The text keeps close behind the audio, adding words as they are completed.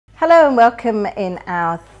Hello and welcome in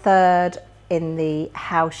our third in the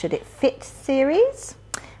How Should It Fit series,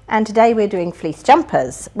 and today we're doing fleece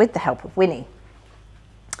jumpers with the help of Winnie.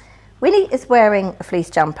 Winnie is wearing a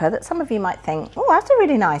fleece jumper that some of you might think, oh, that's a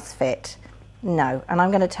really nice fit. No, and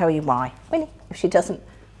I'm going to tell you why. Winnie, if she doesn't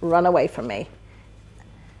run away from me.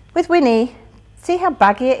 With Winnie, see how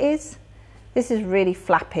baggy it is? This is really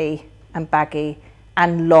flappy and baggy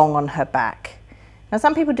and long on her back. Now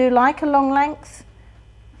some people do like a long length,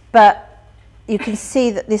 but you can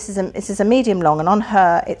see that this is a medium long, and on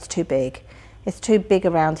her it's too big. It's too big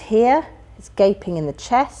around here, it's gaping in the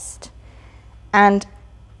chest, and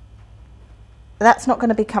that's not going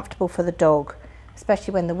to be comfortable for the dog,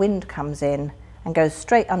 especially when the wind comes in and goes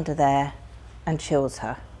straight under there and chills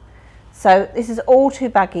her. So this is all too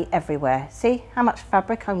baggy everywhere. See how much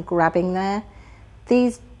fabric I'm grabbing there?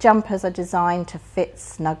 These jumpers are designed to fit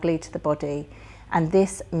snugly to the body, and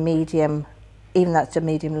this medium, even though it's a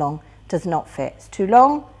medium long, does not fit. It's too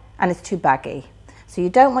long and it's too baggy. So you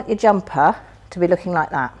don't want your jumper to be looking like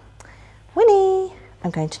that. Winnie,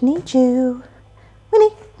 I'm going to need you.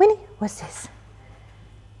 Winnie, Winnie, what's this?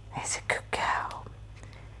 There's a good girl.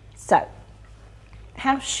 So,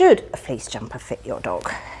 how should a fleece jumper fit your dog?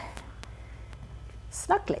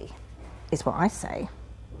 Snugly is what I say.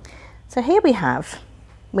 So here we have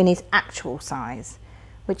Winnie's actual size,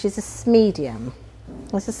 which is a medium.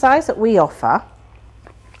 It's the size that we offer.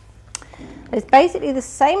 It's basically the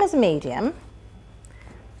same as a medium,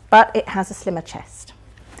 but it has a slimmer chest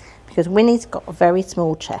because Winnie's got a very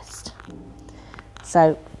small chest.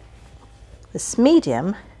 So this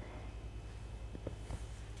medium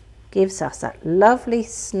gives us that lovely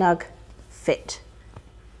snug fit.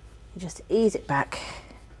 You just ease it back.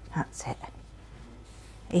 That's it.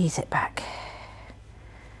 Ease it back.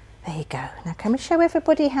 There you go. Now can we show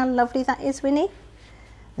everybody how lovely that is, Winnie?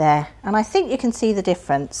 There. And I think you can see the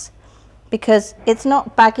difference because it's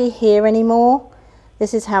not baggy here anymore.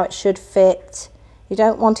 This is how it should fit. You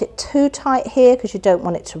don't want it too tight here because you don't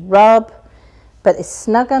want it to rub, but it's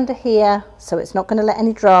snug under here, so it's not going to let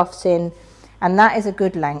any drafts in, and that is a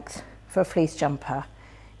good length for a fleece jumper.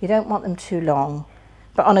 You don't want them too long,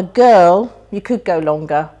 but on a girl you could go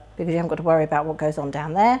longer because you haven't got to worry about what goes on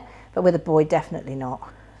down there, but with a boy definitely not.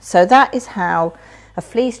 So that is how a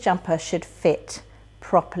fleece jumper should fit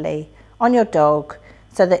properly on your dog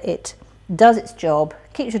so that it does its job,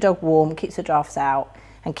 keeps your dog warm, keeps the drafts out,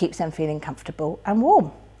 and keeps them feeling comfortable and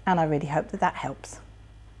warm. And I really hope that that helps.